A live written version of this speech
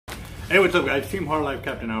Hey, what's up guys? Team Hard Life,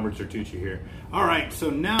 Captain Alberto Zertuche here. Alright, so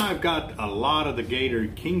now I've got a lot of the Gator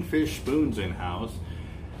Kingfish spoons in house.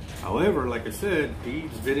 However, like I said,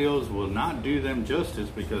 these videos will not do them justice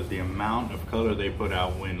because the amount of color they put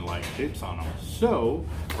out when light hits on them. So,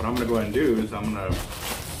 what I'm going to go ahead and do is I'm going to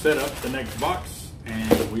set up the next box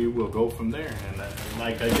and we will go from there. And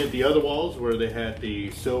like I did the other walls where they had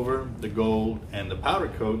the silver, the gold, and the powder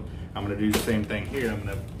coat, I'm going to do the same thing here.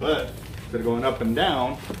 But instead of going up and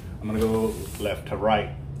down, I'm gonna go left to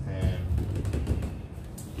right, and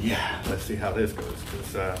yeah, let's see how this goes.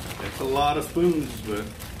 Cause it's a lot of spoons, but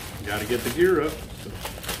you gotta get the gear up. So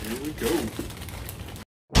here we go.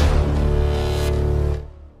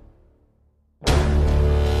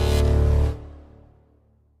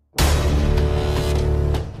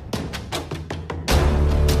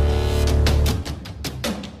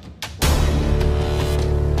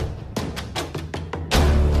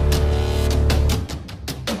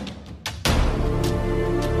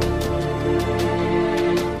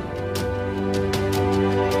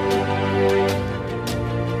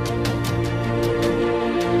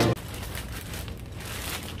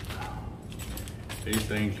 These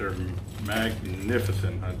things are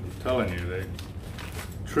magnificent. I'm telling you, they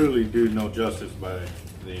truly do no justice by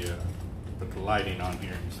the with the lighting on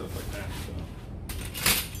here and stuff like that. So.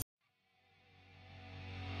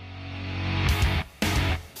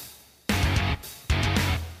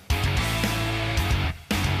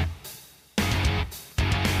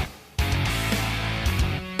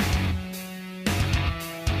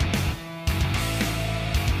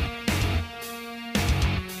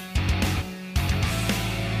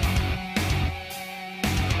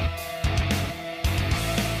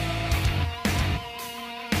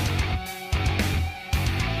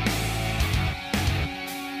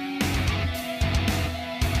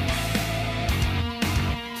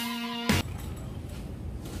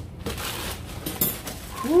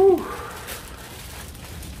 Whew.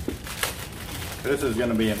 This is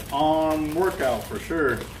going to be an arm workout for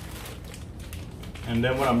sure. And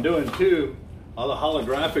then what I'm doing too, all the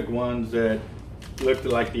holographic ones that look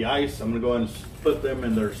like the ice, I'm going to go and put them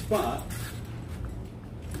in their spot.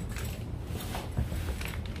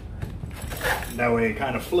 That way it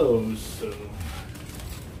kind of flows. So.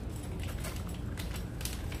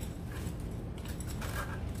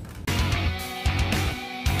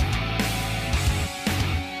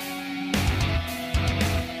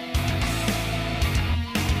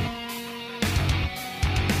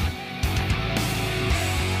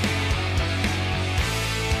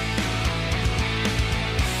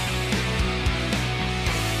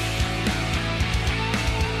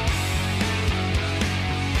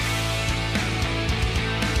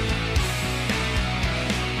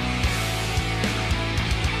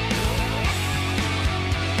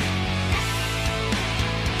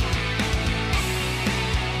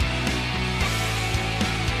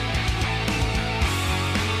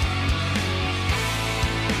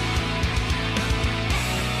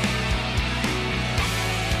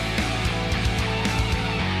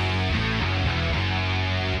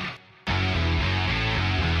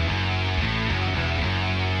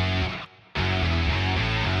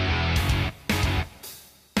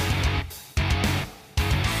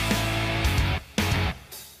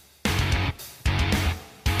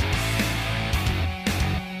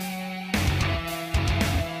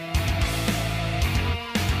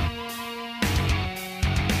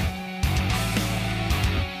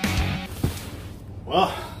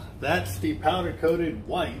 Well, that's the powder coated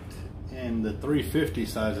white and the 350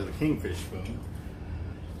 size of the Kingfish spoon.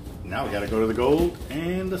 Now we got to go to the gold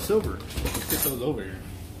and the silver. Let's get those over here.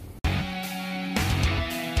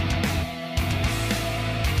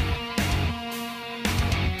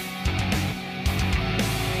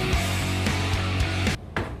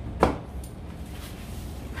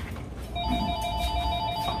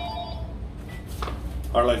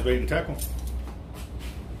 Hard Life Bait and Tackle.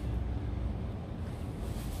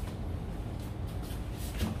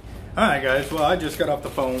 Alright guys, well I just got off the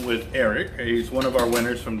phone with Eric. He's one of our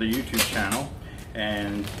winners from the YouTube channel,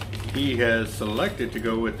 and he has selected to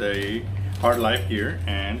go with a Hard Life gear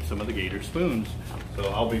and some of the Gator spoons. So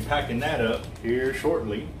I'll be packing that up here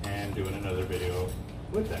shortly and doing another video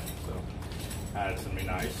with that. So that's gonna be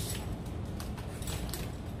nice.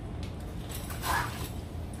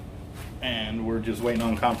 And we're just waiting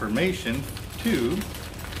on confirmation too.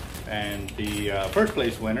 And the first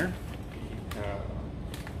place winner,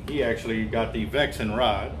 he actually got the Vexen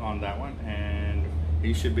rod on that one, and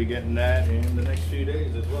he should be getting that in the next few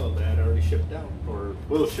days as well. That already shipped out, or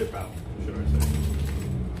will ship out, should I say.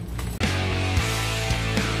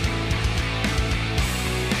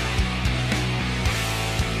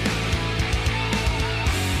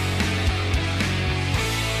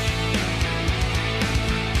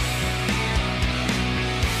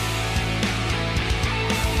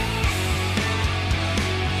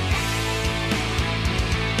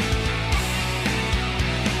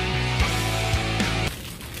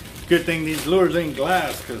 Good thing these lures ain't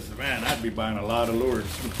glass, because man, I'd be buying a lot of lures.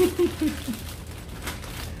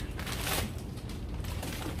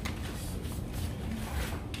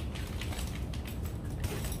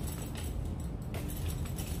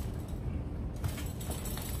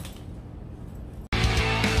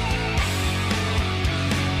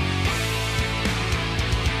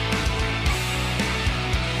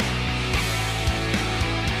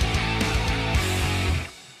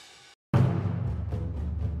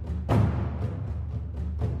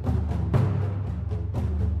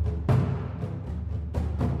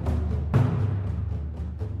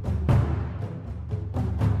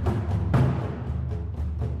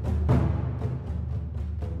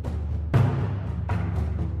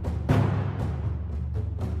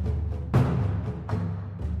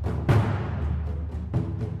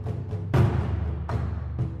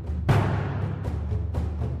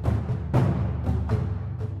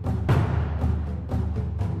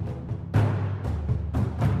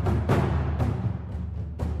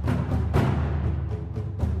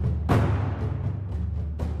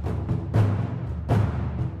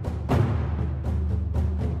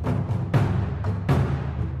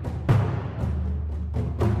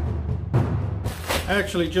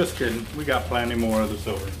 Actually, just kidding. We got plenty more of the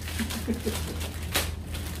silver.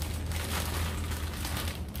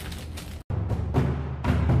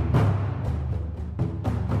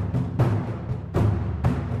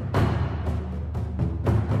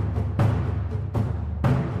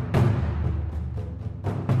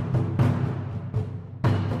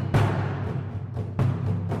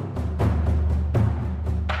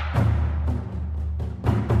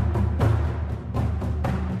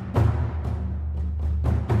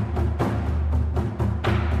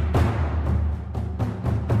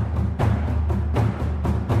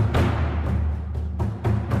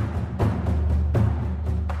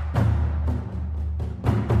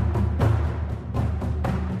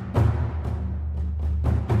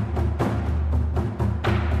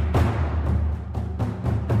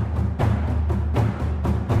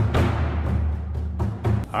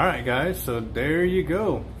 Alright guys, so there you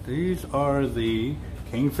go. These are the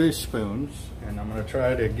kingfish spoons, and I'm going to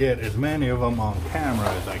try to get as many of them on camera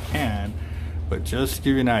as I can, but just to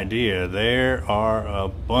give you an idea, there are a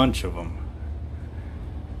bunch of them.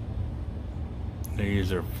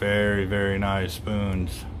 These are very, very nice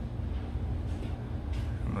spoons.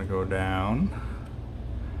 I'm going to go down,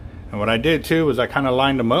 and what I did too was I kind of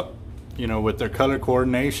lined them up, you know, with their color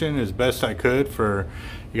coordination as best I could. For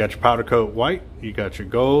you got your powder coat white, you got your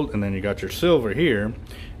gold, and then you got your silver here,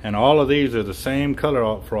 and all of these are the same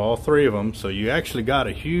color for all three of them, so you actually got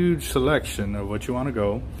a huge selection of what you want to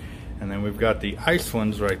go. And then we've got the ice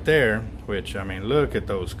ones right there, which, I mean, look at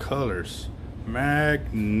those colors,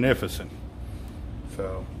 magnificent.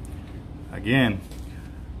 So again,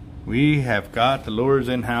 we have got the lures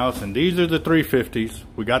in house, and these are the 350s.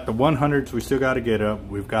 We got the 100s we still got to get up.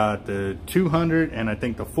 We've got the 200 and I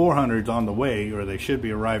think the 400s on the way, or they should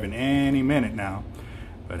be arriving any minute now.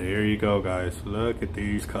 But here you go guys, look at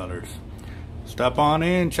these colors. Stop on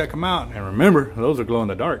in, check them out, and remember, those are glow in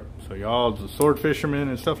the dark. So y'all, the sword fishermen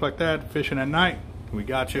and stuff like that, fishing at night, we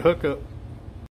got you hooked up.